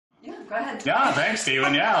Go ahead. Yeah, thanks,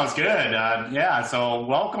 Stephen. Yeah, it was good. Yeah, so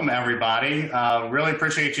welcome, everybody. Really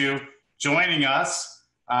appreciate you joining us.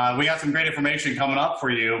 We got some great information coming up for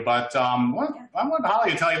you, but I want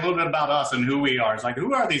Holly to tell you a little bit about us and who we are. It's like,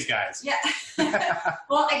 who are these guys? Yeah.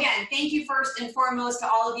 Well, again, thank you first and foremost to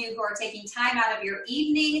all of you who are taking time out of your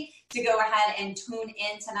evening to go ahead and tune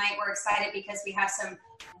in tonight. We're excited because we have some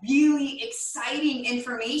really exciting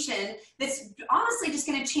information that's honestly just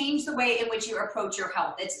going to change the way in which you approach your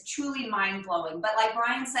health. It's truly mind-blowing. But like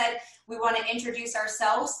Brian said, we want to introduce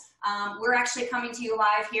ourselves. We're actually coming to you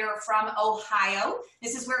live here from Ohio.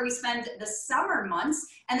 This is where we spend the summer months,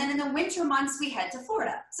 and then in the winter months we head to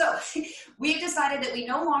Florida. So we've decided that we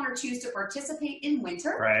no longer choose to participate in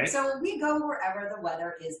winter, right? So we go wherever the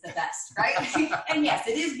weather is the best, right? And yes,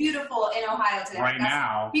 it is beautiful in Ohio today. Right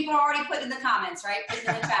now. People are already put in the comments, right? Put in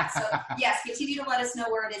the chat. So yes, continue to let us know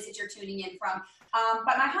where it is that you're tuning in from.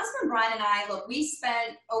 But my husband Brian and I, look, we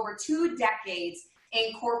spent over 2 decades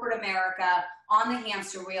in corporate America on the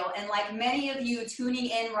hamster wheel. And like many of you tuning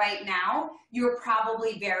in right now, you're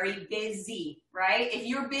probably very busy, right? If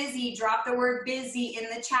you're busy, drop the word busy in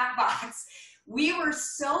the chat box. We were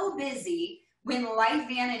so busy when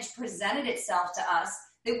LifeVantage presented itself to us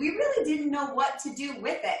that we really didn't know what to do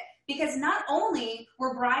with it. Because not only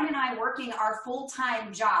were Brian and I working our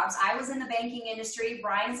full-time jobs, I was in the banking industry,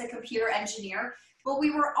 Brian's a computer engineer, but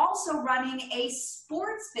we were also running a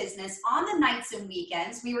sports business on the nights and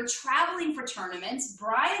weekends. We were traveling for tournaments.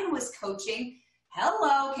 Brian was coaching.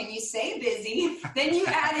 Hello, can you say busy? Then you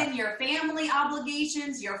add in your family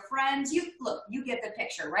obligations, your friends. You get the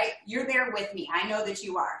picture, right? You're there with me. I know that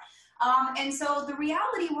you are. And so the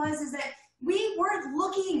reality is that we weren't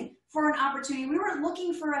looking for an opportunity. We weren't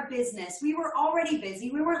looking for a business. We were already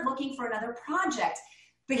busy. We weren't looking for another project.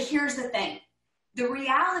 But here's the thing. The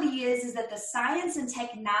reality is that the science and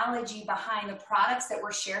technology behind the products that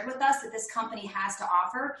were shared with us that this company has to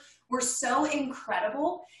offer were so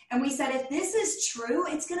incredible. And we said, if this is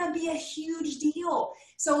true, it's going to be a huge deal.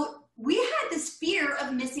 So we had this fear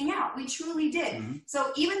of missing out. We truly did. Mm-hmm.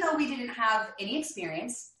 So even though we didn't have any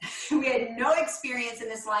experience, we had no experience in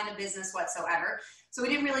this line of business whatsoever. So we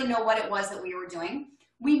didn't really know what it was that we were doing.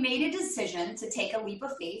 We made a decision to take a leap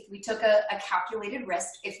of faith. We took a calculated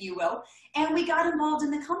risk, if you will, and we got involved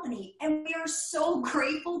in the company. And we are so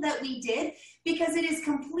grateful that we did, because it has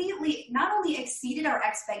completely not only exceeded our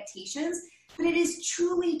expectations, but it has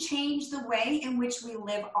truly changed the way in which we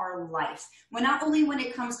live our life. Well, not only when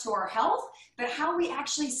it comes to our health, but how we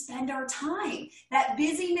actually spend our time. That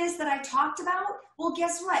busyness that I talked about, well,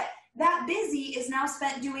 guess what? That busy is now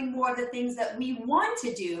spent doing more of the things that we want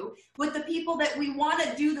to do with the people that we want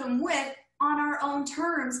to do them with on our own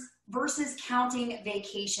terms versus counting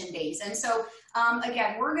vacation days. And so,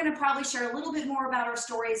 again, we're going to probably share a little bit more about our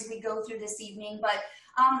story as we go through this evening, but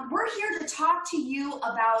we're here to talk to you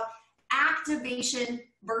about activation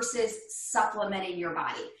versus supplementing your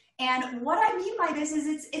body. And what I mean by this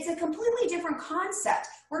is it's a completely different concept.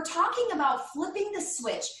 We're talking about flipping the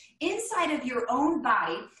switch inside of your own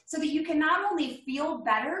body so that you can not only feel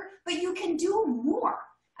better, but you can do more.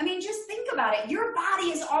 I mean, just think about it. Your body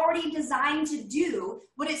is already designed to do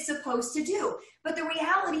what it's supposed to do. But the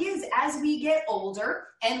reality is, as we get older,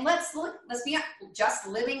 and let's be just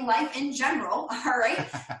living life in general, all right?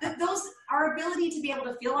 Our ability to be able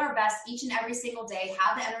to feel our best each and every single day,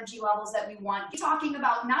 have the energy levels that we want. We're talking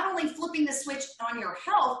about not only flipping the switch on your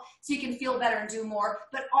health so you can feel better and do more,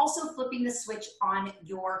 but also flipping the switch on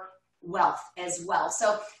your wealth as well.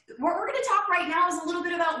 So what we're going to talk right now is a little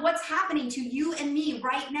bit about what's happening to you and me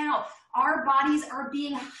right now. Our bodies are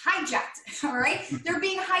being hijacked, all right? They're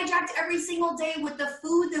being hijacked every single day with the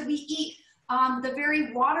food that we eat, the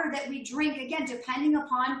very water that we drink. Again, depending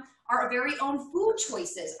upon our very own food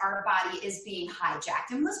choices, our body is being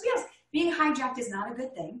hijacked. And let's be honest, being hijacked is not a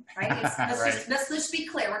good thing, right? Let's just be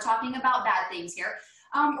clear. We're talking about bad things here.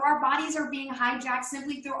 Our bodies are being hijacked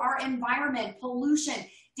simply through our environment, pollution,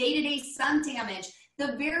 day-to-day sun damage,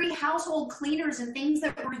 the very household cleaners and things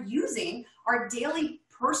that we're using, our daily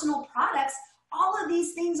personal products. All of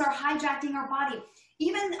these things are hijacking our body.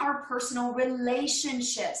 Even our personal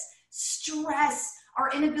relationships, stress, our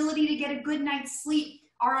inability to get a good night's sleep,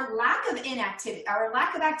 our lack of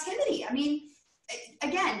activity. I mean,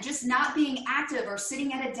 again, just not being active or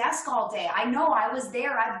sitting at a desk all day. I know I was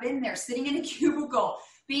there. I've been there, sitting in a cubicle,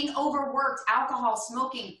 being overworked, alcohol,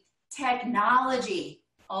 smoking, technology.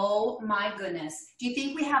 Oh my goodness. Do you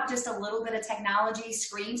think we have just a little bit of technology,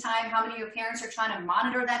 screen time? How many of your parents are trying to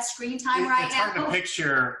monitor that screen time right now? It's hard to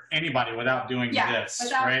picture anybody without doing this,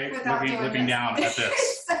 right? Looking down at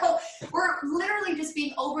this. So we're literally just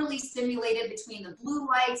being overly stimulated between the blue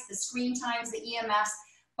lights, the screen times, the EMFs.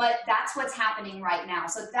 but that's what's happening right now.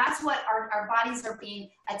 So that's what our bodies are being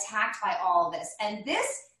attacked by all of this. And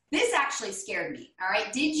this actually scared me, all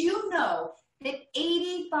right? Did you know that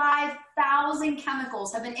 85,000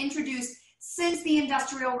 chemicals have been introduced since the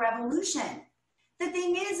Industrial Revolution? The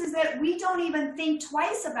thing is that we don't even think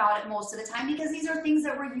twice about it most of the time because these are things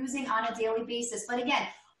that we're using on a daily basis. But again,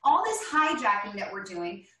 all this hijacking that we're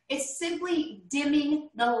doing, it's simply dimming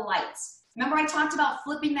the lights. Remember I talked about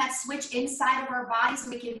flipping that switch inside of our body so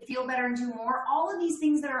we can feel better and do more? All of these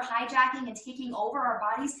things that are hijacking and taking over our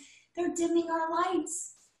bodies, they're dimming our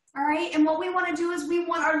lights. All right, and what we want to do is we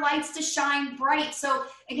want our lights to shine bright. So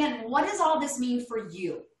again, what does all this mean for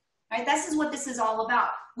you? Right, this is what this is all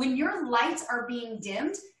about. When your lights are being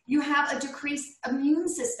dimmed, you have a decreased immune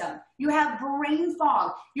system. You have brain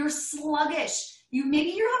fog. You're sluggish.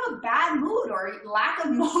 Maybe you have a bad mood or lack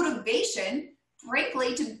of motivation,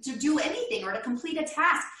 frankly, to do anything or to complete a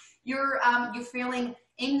task. You're feeling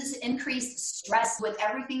increased stress with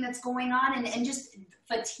everything that's going on and just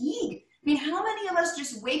fatigue. I mean, how many of us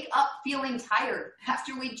just wake up feeling tired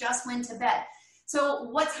after we just went to bed? So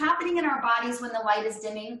what's happening in our bodies when the light is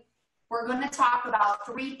dimming? We're going to talk about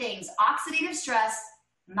 3 things: oxidative stress,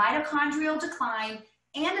 mitochondrial decline,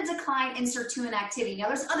 and a decline in sirtuin activity. Now,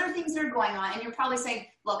 there's other things that are going on, and you're probably saying,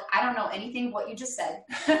 look, I don't know anything of what you just said.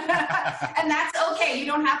 And that's okay. You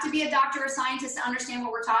don't have to be a doctor or scientist to understand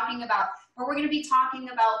what we're talking about. But we're going to be talking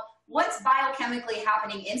about what's biochemically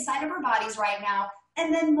happening inside of our bodies right now,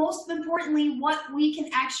 and then most importantly, what we can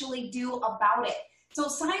actually do about it. So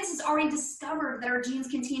science has already discovered that our genes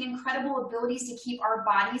contain incredible abilities to keep our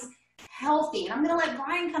bodies healthy. And I'm going to let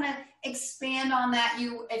Brian kind of expand on that,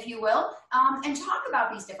 if you will, and talk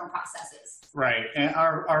about these different processes. Right. And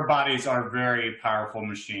our bodies are very powerful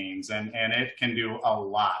machines, and it can do a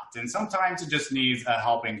lot. And sometimes it just needs a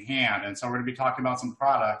helping hand. And so we're going to be talking about some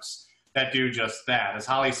products that do just that. As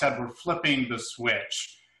Holly said, we're flipping the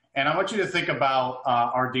switch. And I want you to think about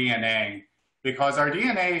our DNA, because our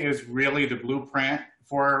DNA is really the blueprint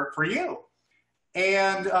for you.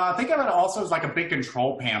 And think of it also as like a big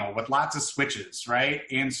control panel with lots of switches, right?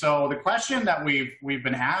 And so the question that we've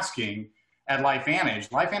been asking at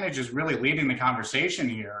LifeVantage is really leading the conversation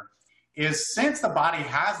here, is since the body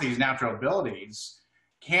has these natural abilities,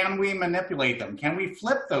 can we manipulate them? Can we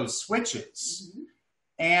flip those switches? Mm-hmm.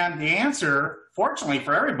 And the answer, fortunately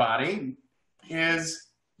for everybody, is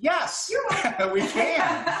yes, we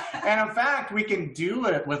can. And in fact, we can do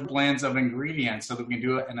it with blends of ingredients so that we can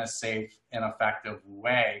do it in a safe and effective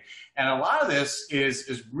way. And a lot of this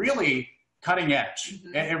is really cutting edge.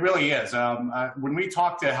 Mm-hmm. It really is. When we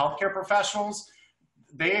talk to healthcare professionals,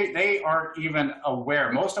 they aren't even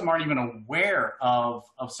aware. Most of them aren't even aware of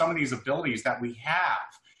some of these abilities that we have.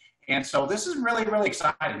 And so this is really, really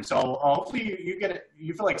exciting. So hopefully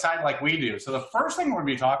you feel excited like we do. So the first thing we're going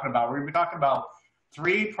to be talking about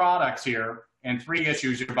 3 products here and 3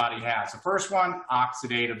 issues your body has. The first one,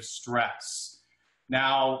 oxidative stress.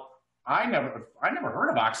 Now, I never heard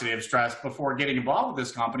of oxidative stress before getting involved with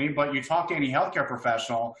this company, but you talk to any healthcare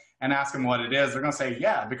professional and ask them what it is, they're going to say,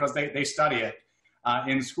 yeah, because they study it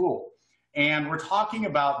in school. And we're talking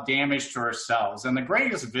about damage to our cells. And the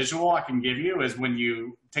greatest visual I can give you is when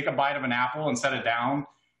you take a bite of an apple and set it down,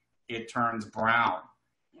 it turns brown.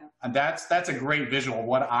 And that's a great visual of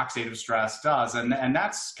what oxidative stress does. And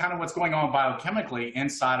that's kind of what's going on biochemically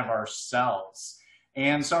inside of our cells.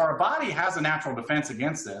 And so our body has a natural defense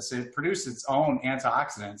against this. It produces its own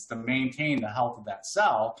antioxidants to maintain the health of that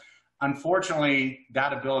cell. Unfortunately,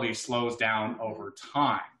 that ability slows down over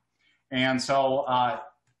time. And so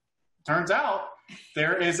turns out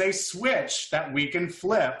there is a switch that we can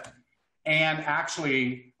flip and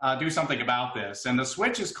actually do something about this. And the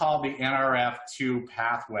switch is called the NRF2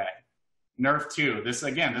 pathway. NRF2,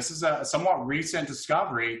 this is a somewhat recent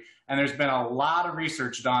discovery, and there's been a lot of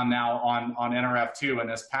research done now on NRF2 and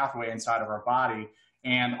this pathway inside of our body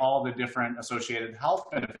and all the different associated health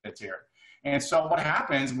benefits here. And so what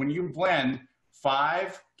happens when you blend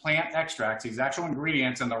 5 plant extracts, these actual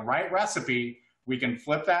ingredients, in the right recipe, we can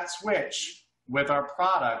flip that switch with our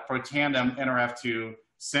product, Protandim NRF2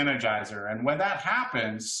 Synergizer. And when that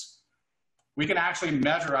happens, we can actually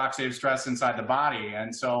measure oxidative stress inside the body.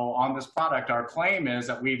 And so on this product, our claim is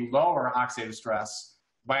that we lower oxidative stress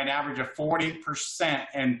by an average of 40%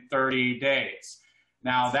 in 30 days.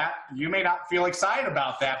 Now that you may not feel excited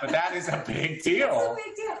about that, but that is a big deal. It's a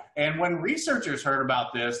big deal. And when researchers heard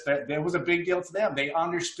about this, that was a big deal to them. They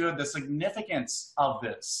understood the significance of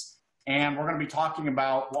this. And we're going to be talking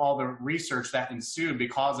about all the research that ensued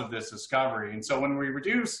because of this discovery. And so when we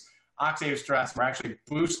reduce oxidative stress, we're actually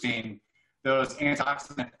boosting those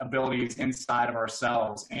antioxidant abilities inside of our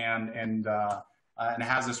cells and and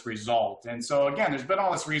has this result. And so again, there's been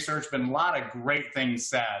all this research, been a lot of great things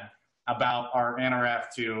said about our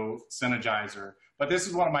NRF2 Synergizer. But this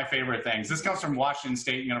is one of my favorite things. This comes from Washington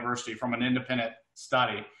State University from an independent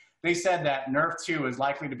study. They said that NRF2 is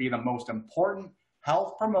likely to be the most important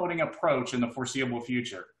health promoting approach in the foreseeable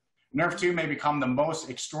future. NRF2 may become the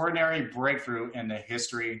most extraordinary breakthrough in the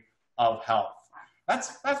history of health.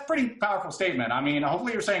 That's a pretty powerful statement. I mean,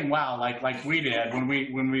 hopefully you're saying, wow, like we did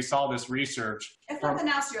when we saw this research. If nothing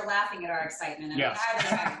else, you're laughing at our excitement. I yes.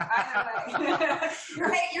 mean, either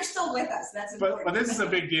way. You're still with us. That's important. But this is a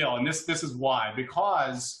big deal, and this is why.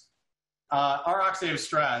 Because our oxidative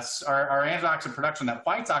stress, our antioxidant production that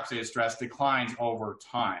fights oxidative stress declines over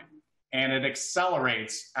time, and it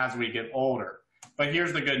accelerates as we get older. But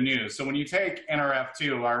here's the good news. So when you take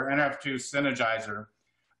NRF2, our NRF2 Synergizer,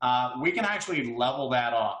 we can actually level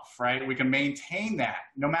that off, right? We can maintain that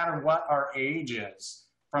no matter what our age is.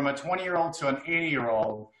 From a 20-year-old to an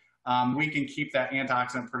 80-year-old, we can keep that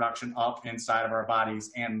antioxidant production up inside of our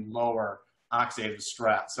bodies and lower oxidative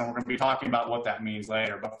stress. So we're going to be talking about what that means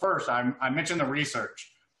later. But first, I mentioned the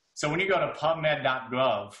research. So when you go to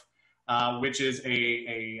PubMed.gov, which is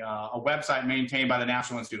a website maintained by the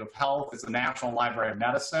National Institute of Health, it's the National Library of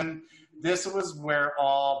Medicine. This was where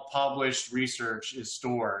all published research is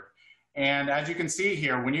stored. And as you can see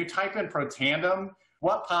here, when you type in Protandim,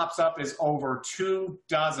 what pops up is over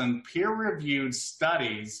 24 peer-reviewed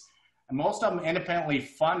studies, and most of them independently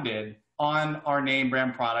funded on our name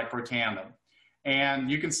brand product, Protandim.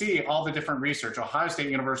 And you can see all the different research. Ohio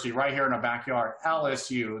State University right here in our backyard,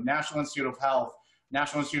 LSU, National Institute of Health,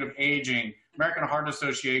 National Institute of Aging, American Heart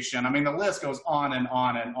Association. I mean, the list goes on and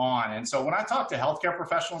on and on. And so when I talk to healthcare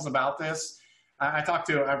professionals about this, I talk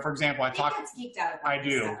to, for example, I geeked out about I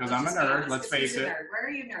do, because I'm a nerd, let's face it. Where are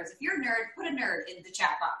you nerds? If you're a nerd, put a nerd in the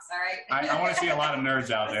chat box, all right? I want to see a lot of nerds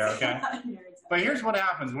out there, okay? But here's what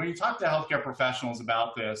happens. When you talk to healthcare professionals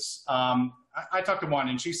about this, I talked to one,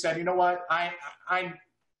 and she said, you know what, I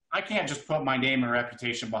can't just put my name and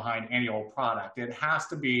reputation behind any old product. It has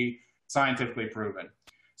to be scientifically proven.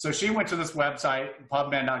 So she went to this website,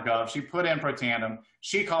 PubMed.gov. She put in Protandim.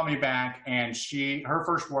 She called me back, and her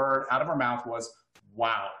first word out of her mouth was,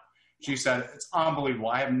 wow. She said, it's unbelievable.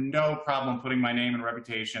 I have no problem putting my name and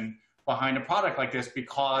reputation behind a product like this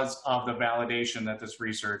because of the validation that this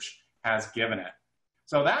research has given it.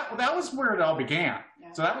 So that was where it all began.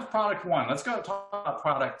 Yeah. So that was product one. Let's go talk about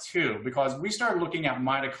product two, because we started looking at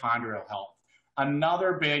mitochondrial health,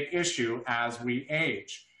 another big issue as we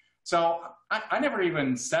age. So I never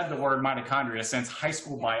even said the word mitochondria since high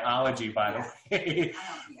school biology, by the way,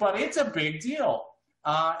 but it's a big deal.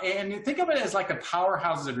 And think of it as like the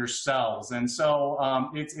powerhouses of your cells. And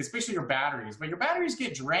so it's basically your batteries, but your batteries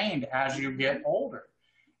get drained as you get older.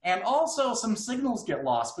 And also some signals get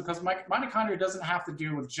lost, because mitochondria doesn't have to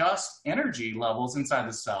do with just energy levels inside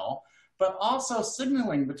the cell, but also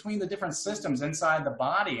signaling between the different systems inside the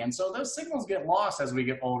body. And so those signals get lost as we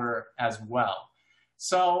get older as well.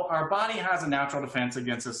 So our body has a natural defense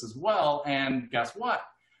against this as well. And guess what?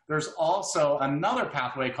 There's also another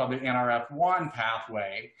pathway called the NRF1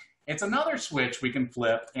 pathway. It's another switch we can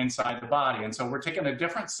flip inside the body. And so we're taking a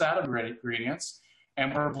different set of ingredients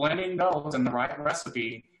and we're blending those in the right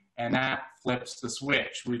recipe, and that flips the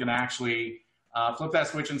switch. We can actually flip that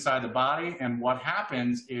switch inside the body. And what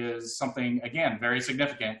happens is something, again, very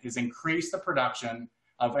significant, is increase the production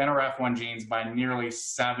of NRF1 genes by nearly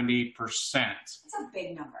 70%. It's a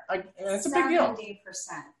big number. It's a big deal. 70%.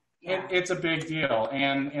 Yeah. It's a big deal.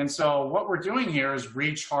 And so what we're doing here is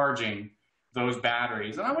recharging those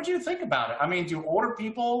batteries. And I want you to think about it. I mean, do older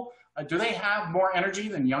people, do they have more energy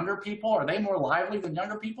than younger people? Are they more lively than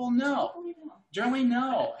younger people? No. Generally,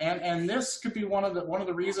 no. And this could be one of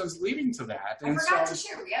the reasons leading to that. I forgot to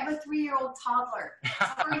share, we have a 3-year-old toddler. So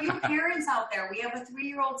for you parents out there, we have a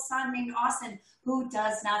 3-year-old son named Austin who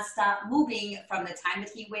does not stop moving from the time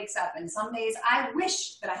that he wakes up. And some days I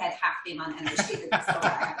wish that I had half the amount of energy that this little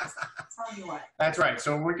guy has. I'm telling you what. That's right.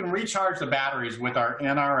 So we can recharge the batteries with our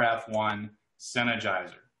NRF1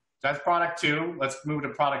 Synergizer. That's product two. Let's move to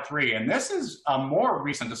product three. And this is a more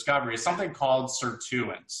recent discovery. It's something called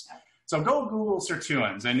sirtuins. So go Google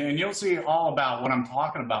sirtuins, and you'll see all about what I'm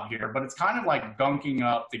talking about here. But it's kind of like gunking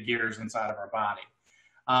up the gears inside of our body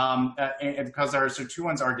because our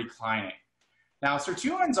sirtuins are declining. Now,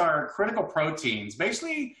 sirtuins are critical proteins.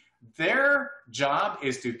 Basically, their job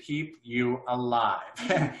is to keep you alive.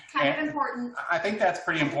 Kind of important. I think that's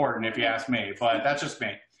pretty important if you ask me, but that's just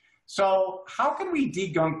me. So how can we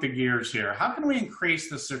degunk the gears here? How can we increase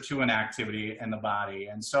the sirtuin activity in the body?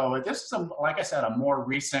 And so this is, like I said, a more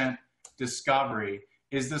recent discovery.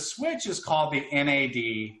 Is the switch is called the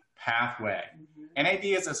NAD pathway. NAD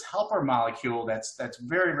is this helper molecule that's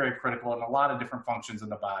very, very critical in a lot of different functions in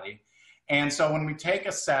the body. And so when we take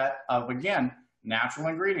a set of, again, natural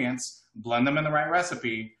ingredients, blend them in the right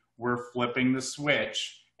recipe, we're flipping the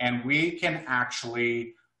switch, and we can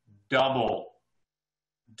actually double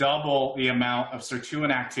the amount of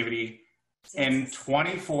sirtuin activity in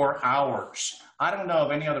 24 hours. I don't know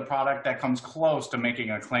of any other product that comes close to making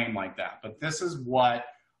a claim like that, but this is what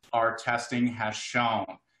our testing has shown.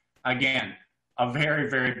 Again, a very,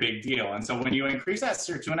 very big deal. And so when you increase that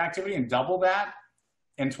sirtuin activity and double that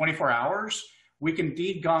in 24 hours, we can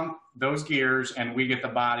degunk those gears and we get the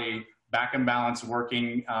body back in balance,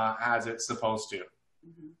 working as it's supposed to.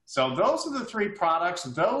 So those are the 3 products.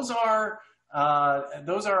 Those are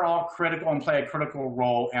all critical and play a critical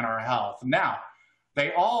role in our health. Now,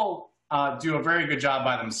 they all do a very good job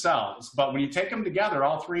by themselves, but when you take them together,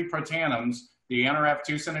 all 3 protanoms, the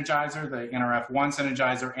NRF2 synergizer, the NRF1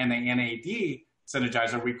 synergizer, and the NAD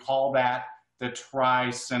synergizer, we call that the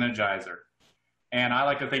tri-synergizer. And I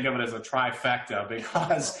like to think of it as a trifecta,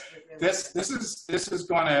 because this is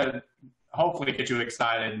going to hopefully get you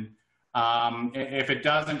excited. If it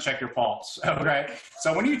doesn't, check your pulse. Okay.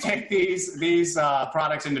 So when you take these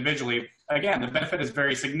products individually, again, the benefit is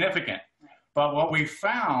very significant. But what we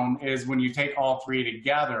found is when you take all 3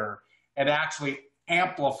 together, it actually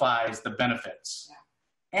amplifies the benefits.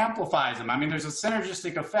 Amplifies them. I mean, there's a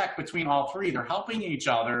synergistic effect between all 3. They're helping each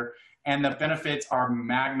other, and the benefits are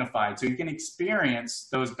magnified. So you can experience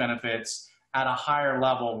those benefits at a higher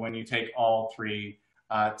level when you take all 3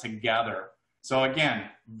 together. So again,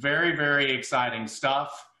 very, very exciting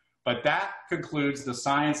stuff. But that concludes the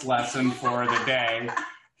science lesson for the day.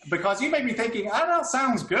 Because you may be thinking, oh, that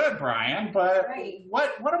sounds good, Brian, but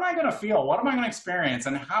what am I going to feel? What am I going to experience?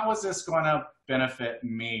 And how is this going to benefit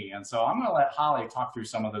me? And so I'm going to let Holly talk through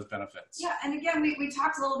some of those benefits. Yeah, and again, we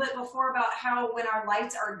talked a little bit before about how when our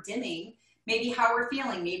lights are dimming, maybe how we're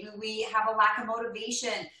feeling. Maybe we have a lack of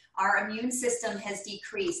motivation. Our immune system has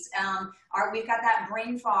decreased. We've got that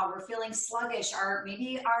brain fog. We're feeling sluggish.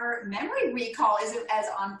 Maybe our memory recall isn't as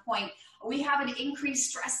on point. We have an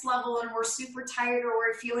increased stress level and we're super tired, or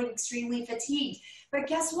we're feeling extremely fatigued. But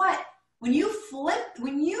guess what? When you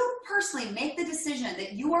personally make the decision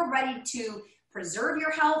that you are ready to preserve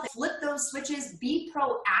your health, flip those switches, be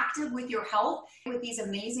proactive with your health with these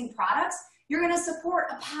amazing products, you're going to support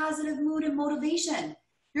a positive mood and motivation.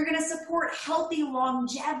 You're going to support healthy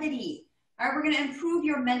longevity. All right, we're going to improve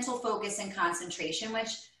your mental focus and concentration, which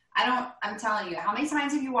I'm telling you, how many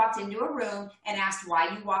times have you walked into a room and asked why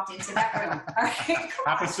you walked into that room? All right,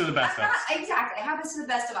 happens to the best of us. Exactly, it happens to the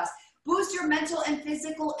best of us. Boost your mental and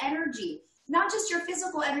physical energy. Not just your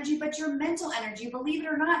physical energy, but your mental energy. Believe it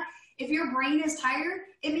or not, if your brain is tired,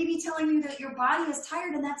 it may be telling you that your body is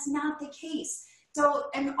tired, and that's not the case. So,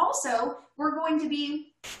 and also, we're going to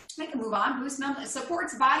be, I can move on, boost mental,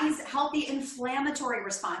 supports body's healthy inflammatory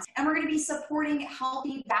response. And we're going to be supporting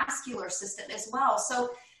healthy vascular system as well. So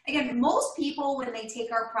again, most people, when they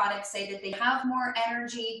take our products, say that they have more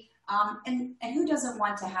energy. And who doesn't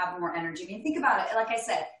want to have more energy? I mean, think about it. Like I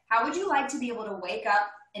said, how would you like to be able to wake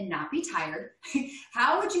up and not be tired?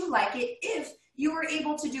 How would you like it if you were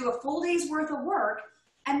able to do a full day's worth of work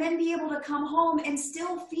and then be able to come home and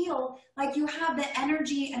still feel like you have the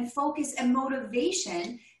energy and focus and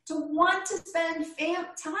motivation to want to spend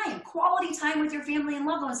quality time with your family and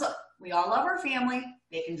loved ones? Look, we all love our family.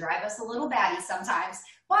 They can drive us a little batty sometimes,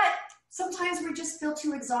 but sometimes we just feel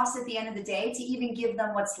too exhausted at the end of the day to even give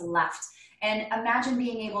them what's left. And imagine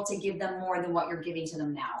being able to give them more than what you're giving to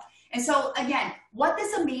them now. And so again, what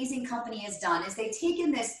this amazing company has done is they've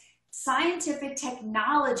taken this scientific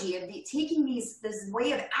technology of taking this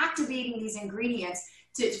way of activating these ingredients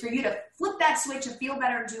for you to flip that switch and feel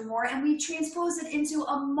better and do more. And we transpose it into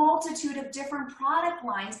a multitude of different product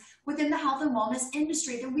lines within the health and wellness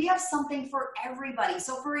industry. That we have something for everybody.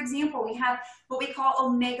 So for example, we have what we call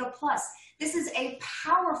Omega Plus. This is a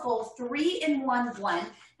powerful 3-in-1 blend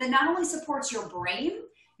that not only supports your brain,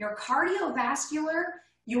 your cardiovascular,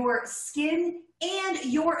 your skin, and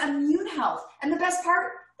your immune health. And the best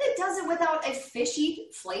part, it does it without a fishy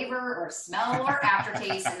flavor or smell or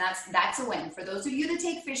aftertaste, and that's a win. For those of you that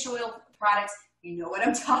take fish oil products, you know what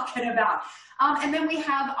I'm talking about. And then we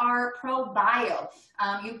have our ProBio.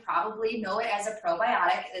 You probably know it as a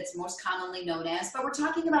probiotic. It's most commonly known as, but we're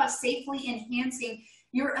talking about safely enhancing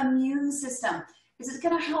your immune system. This is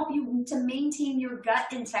going to help you to maintain your gut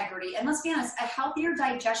integrity. And let's be honest, a healthier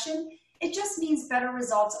digestion, it just means better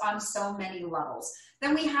results on so many levels.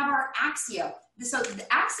 Then we have our Axio. So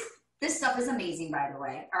the This stuff is amazing, by the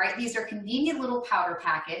way. All right. These are convenient little powder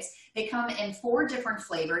packets. They come in 4 different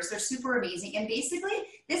flavors. They're super amazing. And basically,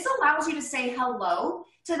 this allows you to say hello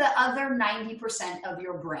to the other 90% of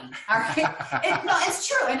your brain. All right. No, it's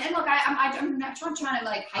true. And look, I'm not trying to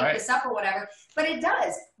like hype this up or whatever, but it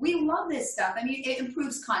does. We love this stuff. I mean, it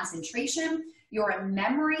improves concentration, your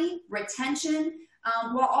memory, retention,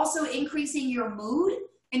 while also increasing your mood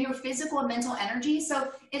and your physical and mental energy.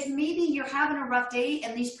 So if maybe you're having a rough day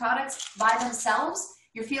and these products by themselves,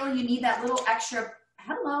 you're feeling you need that little extra,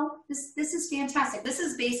 hello, this is fantastic. This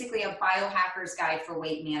is basically a biohacker's guide for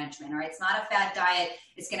weight management. All right, it's not a fad diet.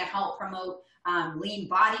 It's going to help promote lean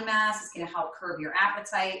body mass. It's going to help curb your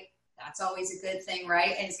appetite. That's always a good thing,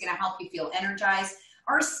 right? And it's going to help you feel energized.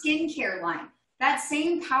 Our skincare line, that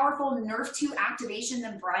same powerful Nerve 2 activation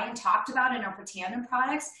that Brian talked about in our Protandim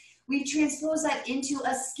products, we've transposed that into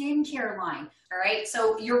a skincare line, all right?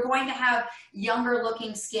 So you're going to have younger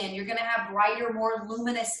looking skin. You're going to have brighter, more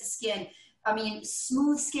luminous skin. I mean,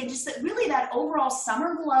 smooth skin, just really that overall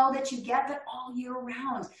summer glow that you get, but all year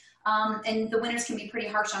round. And the winters can be pretty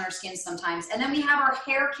harsh on our skin sometimes. And then we have our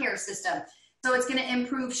hair care system. So it's going to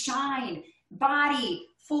improve shine, body,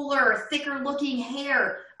 fuller, thicker looking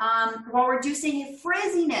hair, while reducing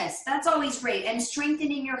frizziness. That's always great. And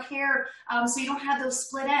strengthening your hair so you don't have those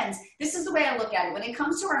split ends. This is the way I look at it. When it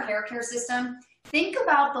comes to our hair care system, think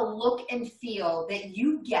about the look and feel that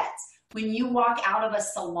you get when you walk out of a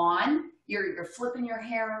salon. You're flipping your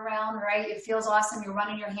hair around, right? It feels awesome. You're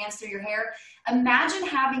running your hands through your hair. Imagine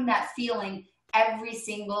having that feeling every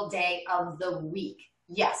single day of the week.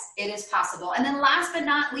 Yes, it is possible. And then last but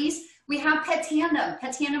not least, we have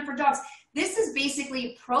Protandim for dogs. This is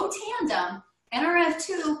basically Protandim,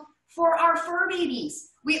 NRF2, for our fur babies.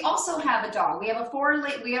 We also have a dog. We have a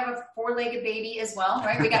four-legged baby as well,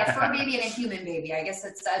 right? We got a fur baby and a human baby. I guess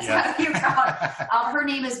that's how you're proud. Her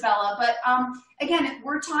name is Bella. But again,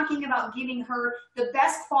 we're talking about giving her the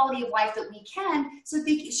best quality of life that we can, so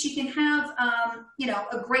that she can have,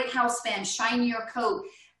 a great house span, shinier coat,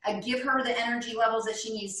 give her the energy levels that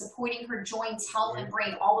she needs, supporting her joints, health, and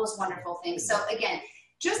brain, all those wonderful things. So again,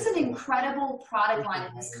 just an incredible product line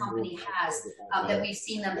that this company has that we've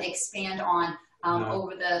seen them expand on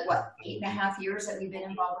over the, 8.5 years that we've been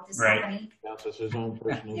involved with this company.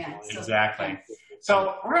 Exactly.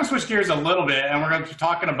 So we're going to switch gears a little bit, and we're going to be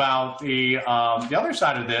talking about the other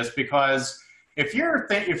side of this, because if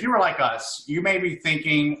you were like us, you may be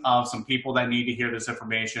thinking of some people that need to hear this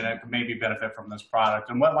information and could maybe benefit from this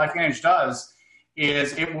product. And what LifeVantage does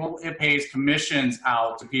is it pays commissions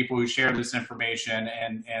out to people who share this information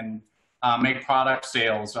and make product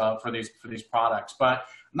sales for these products. But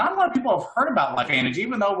not a lot of people have heard about LifeVantage,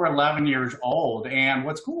 even though we're 11 years old. And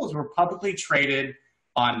what's cool is we're publicly traded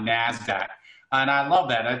on NASDAQ. And I love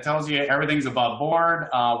that. It tells you everything's above board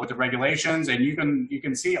with the regulations, and you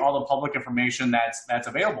can see all the public information that's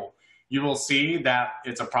available. You will see that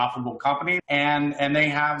it's a profitable company, and they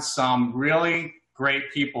have some really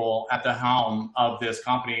great people at the helm of this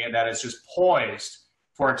company that is just poised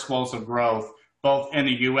for explosive growth, both in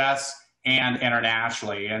the U.S. and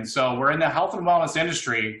internationally. And so we're in the health and wellness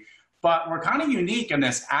industry, but we're kind of unique in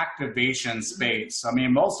this activation space. I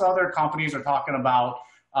mean, most other companies are talking about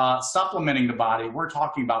supplementing the body. We're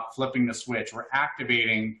talking about flipping the switch. We're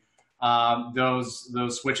activating those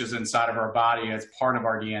switches inside of our body as part of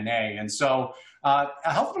our DNA. And so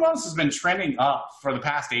health and wellness has been trending up for the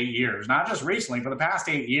past 8 years, not just recently, for the past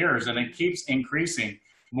 8 years, and it keeps increasing.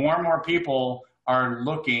 More and more people are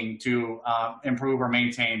looking to improve or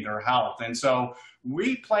maintain their health. And so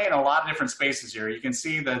we play in a lot of different spaces here. You can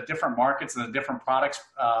see the different markets and the different products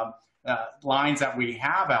lines that we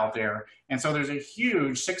have out there. And so there's a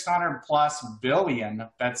huge 600+ billion,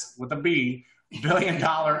 that's with a B, $1 billion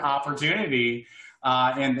opportunity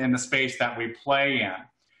in the space that we play in.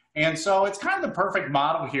 And so it's kind of the perfect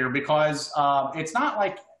model here, because it's not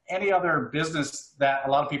like any other business that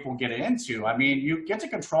a lot of people get into. I mean, you get to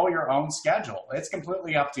control your own schedule. It's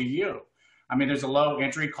completely up to you. I mean, there's a low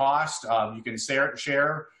entry cost. You can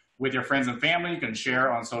share with your friends and family. You can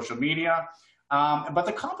share on social media. But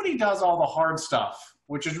the company does all the hard stuff,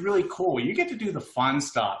 which is really cool. You get to do the fun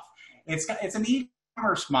stuff. It's an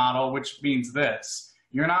e-commerce model, which means this: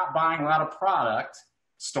 you're not buying a lot of product,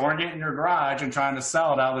 storing it in your garage, and trying to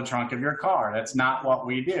sell it out of the trunk of your car. That's not what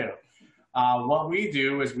we do. What we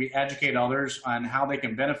do is we educate others on how they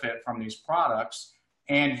can benefit from these products,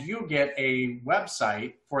 and you get a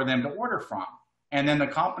website for them to order from. And then the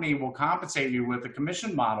company will compensate you with a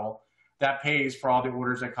commission model that pays for all the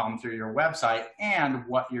orders that come through your website and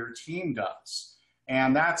what your team does.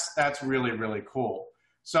 And that's really, really cool.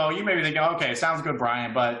 So you may be thinking, okay, sounds good,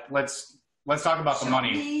 Brian, but let's let's talk about the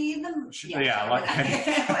money. Yeah,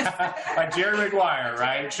 like Jerry Maguire,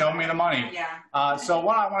 right? Show me the money. Yeah. So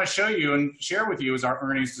what I want to show you and share with you is our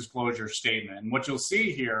earnings disclosure statement. And what you'll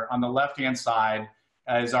see here on the left-hand side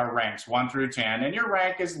is our ranks, 1 through 10. And your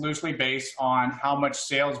rank is loosely based on how much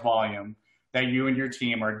sales volume that you and your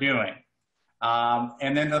team are doing.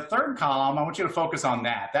 And then the third column, I want you to focus on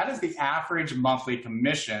that. That is the average monthly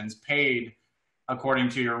commissions paid according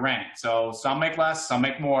to your rank. So some make less, some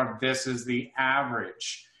make more. This is the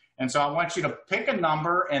average. And so I want you to pick a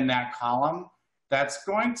number in that column that's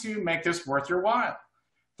going to make this worth your while.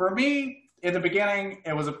 For me, in the beginning,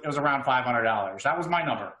 it was around $500. That was my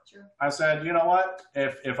number. Sure. I said, you know what?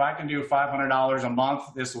 If I can do $500 a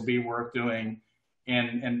month, this will be worth doing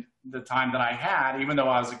in the time that I had, even though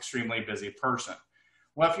I was an extremely busy person.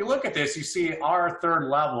 Well, if you look at this, you see our third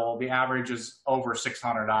level, the average is over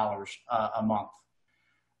 $600 a month.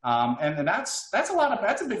 And that's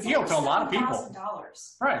a big deal to a lot of people.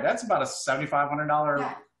 $7,000. Right. That's about a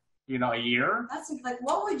 $7,500, a year. That's like,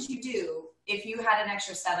 what would you do if you had an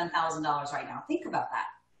extra $7,000 right now? Think about that.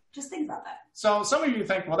 Just think about that. So some of you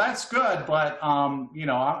think, well, that's good, but,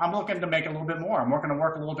 I'm looking to make a little bit more. I'm going to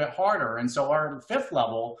work a little bit harder. And so our fifth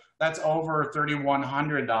level, that's over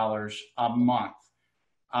 $3,100 a month.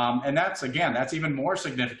 And that's even more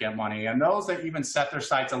significant money. And those that even set their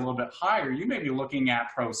sights a little bit higher, you may be looking at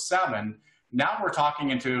Pro 7. Now we're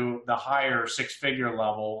talking into the higher six-figure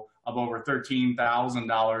level of over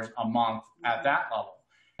 $13,000 a month at that level.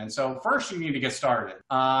 And so first you need to get started.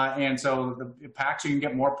 And so the packs, you can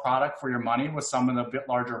get more product for your money with some of the bit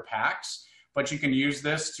larger packs, but you can use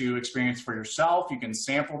this to experience for yourself. You can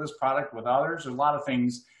sample this product with others. There's a lot of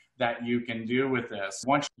things that you can do with this.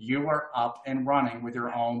 Once you are up and running with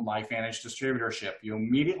your own LifeVantage distributorship, you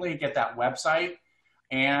immediately get that website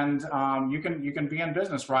and you can be in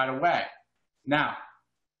business right away. Now,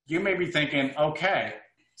 you may be thinking, okay,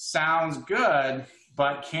 sounds good,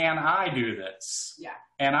 but can I do this? Yeah.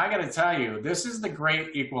 And I got to tell you, this is the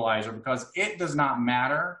great equalizer because it does not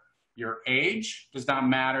matter your age, does not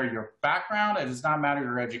matter your background, it does not matter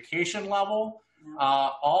your education level. No.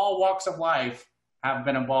 All walks of life have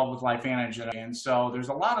been involved with LifeVantage. And so there's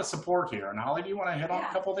a lot of support here. And Holly, do you want to hit on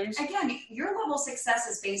a couple of these? Again, your level of success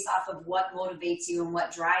is based off of what motivates you and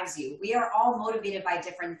what drives you. We are all motivated by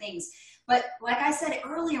different things. But like I said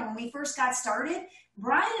earlier, when we first got started,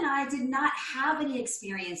 Brian and I did not have any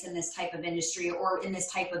experience in this type of industry or in this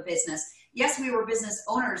type of business. Yes, we were business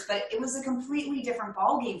owners, but it was a completely different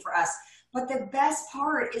ballgame for us. But the best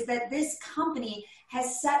part is that this company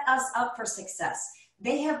has set us up for success.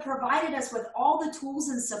 They have provided us with all the tools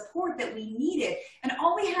and support that we needed. And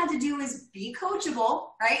all we had to do is be coachable,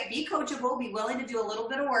 right? Be coachable, be willing to do a little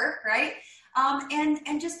bit of work, right?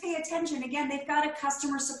 And just pay attention. Again, they've got a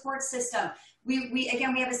customer support system. We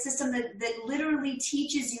have a system that literally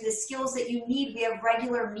teaches you the skills that you need. We have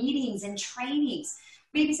regular meetings and trainings.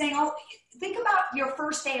 Maybe saying, oh, think about your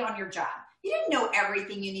first day on your job. You didn't know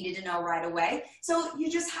everything you needed to know right away. So you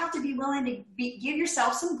just have to be willing to give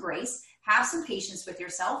yourself some grace, have some patience with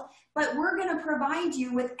yourself, but we're going to provide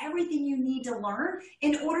you with everything you need to learn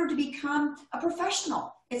in order to become a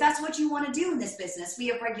professional. If that's what you want to do in this business, we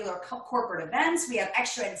have regular corporate events, we have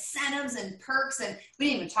extra incentives and perks, and we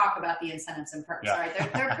didn't even talk about the incentives and perks, all right?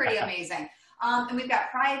 They're pretty amazing. And we've got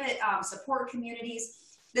private support communities.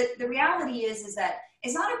 The reality is that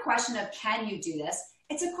it's not a question of can you do this,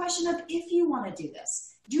 it's a question of if you want to do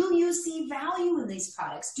this. Do you see value in these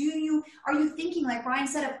products? Are you thinking, like Brian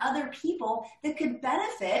said, of other people that could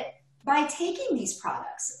benefit by taking these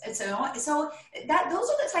products? And so those are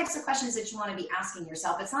the types of questions that you want to be asking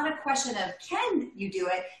yourself. It's not a question of can you do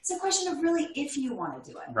it? It's a question of really if you want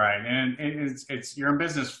to do it. Right, and it's you're in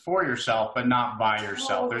business for yourself, but not by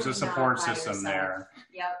yourself. There's a support system there.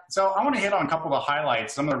 Yep. So I want to hit on a couple of the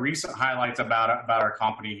highlights, some of the recent highlights about our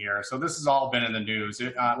company here. So this has all been in the news.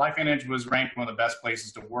 LifeVantage was ranked one of the best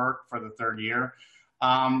places to work for the third year.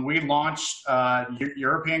 We launched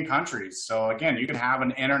European countries. So again, you can have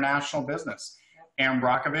an international business. Erin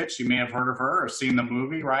Brockovich, you may have heard of her or seen the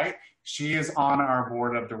movie, right? She is on our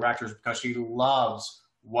board of directors because she loves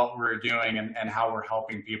what we're doing and how we're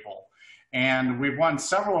helping people. And we've won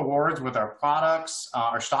several awards with our products.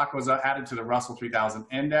 Our stock was added to the Russell 3000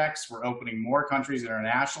 Index. We're opening more countries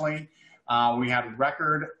internationally. We had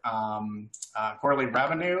record quarterly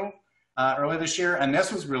revenue early this year, and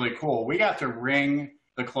this was really cool. We got to ring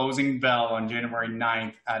the closing bell on January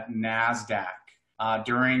 9th at NASDAQ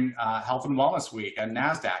during Health and Wellness Week at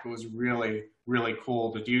NASDAQ. It was really, really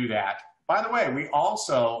cool to do that. By the way, we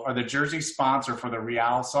also are the jersey sponsor for the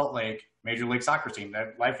Real Salt Lake Major League Soccer team.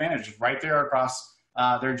 That LifeVantage is right there across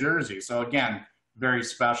their jersey. So again, very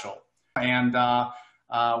special.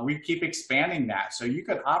 and we keep expanding that. So you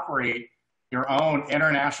could operate your own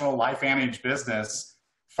international LifeVantage business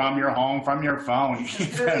from your home, from your phone,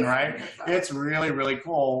 even, right? It's really, really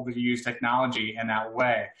cool to use technology in that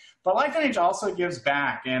way. But LifeVantage also gives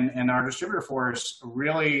back, and our distributor force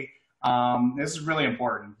really, this is really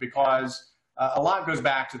important because a lot goes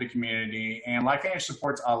back to the community, and LifeVantage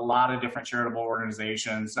supports a lot of different charitable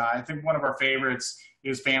organizations. I think one of our favorites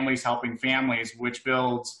is Families Helping Families, which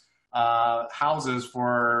builds houses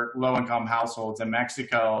for low-income households in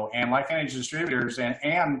Mexico, and LifeVantage distributors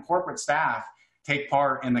and corporate staff take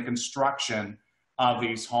part in the construction of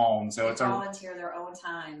these homes. So it's volunteer their own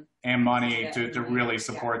time and money to really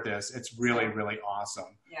support this. It's really, really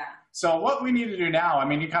awesome. Yeah. So what we need to do now, I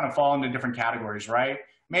mean, you kind of fall into different categories, right?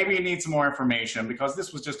 Maybe you need some more information because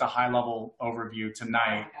this was just a high-level overview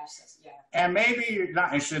tonight. Oh my gosh, yeah. And maybe you're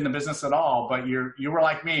not interested in the business at all, but you were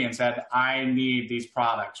like me and said, I need these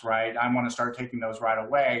products, right? I want to start taking those right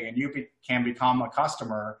away. And you can become a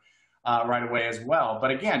customer right away as well.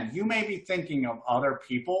 But again, you may be thinking of other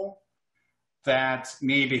people that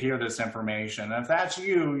need to hear this information. If that's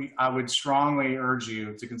you, I would strongly urge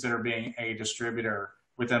you to consider being a distributor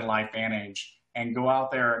within LifeVantage and go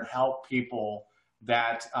out there and help people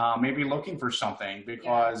that may be looking for something,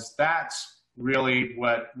 because that's really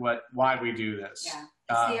why we do this. Yeah.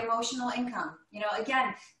 It's the emotional income. You know,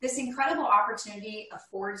 again, this incredible opportunity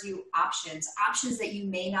affords you options that you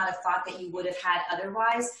may not have thought that you would have had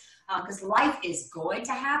otherwise, because life is going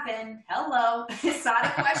to happen. Hello. It's not a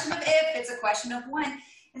question of if, it's a question of when.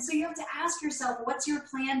 And so you have to ask yourself, what's your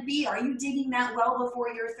plan B? Are you digging that well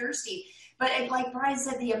before you're thirsty? But like Brian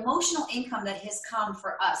said, the emotional income that has come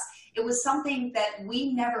for us, it was something that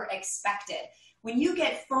we never expected. When you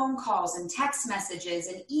get phone calls and text messages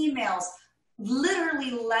and emails,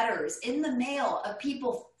 literally letters in the mail of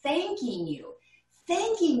people thanking you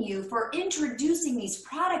for introducing these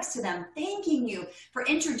products to them, thanking you for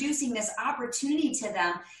introducing this opportunity to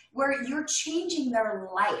them, where you're changing their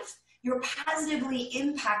life. You're positively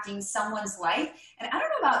impacting someone's life. And I don't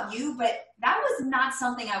know about you, but that was not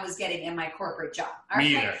something I was getting in my corporate job.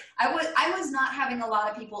 Me either. I was not having a lot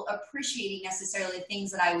of people appreciating necessarily the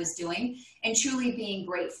things that I was doing and truly being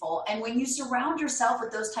grateful. And when you surround yourself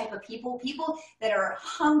with those type of people that are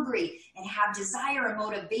hungry and have desire and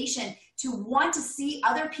motivation to want to see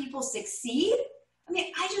other people succeed, I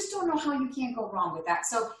mean, I just don't know how you can't go wrong with that.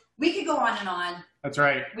 So we could go on and on. That's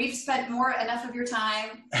right. We've spent enough of your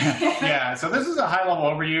time. Yeah, so this is a high-level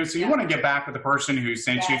overview. So you want to get back with the person who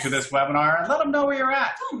sent you to this webinar and let them know where you're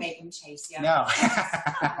at. Don't make them chase you. No.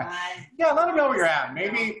 Yeah, let them know where you're at.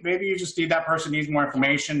 Maybe you just need that person needs more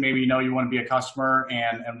information. Maybe you want to be a customer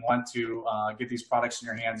and want to get these products in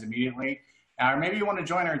your hands immediately. Or maybe you want to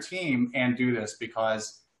join our team and do this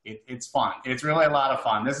because it's fun. It's really a lot of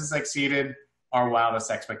fun. This has exceeded our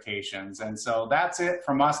wildest expectations. And so that's it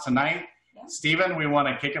from us tonight. Yeah. Stephen, we want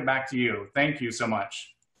to kick it back to you. Thank you so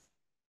much.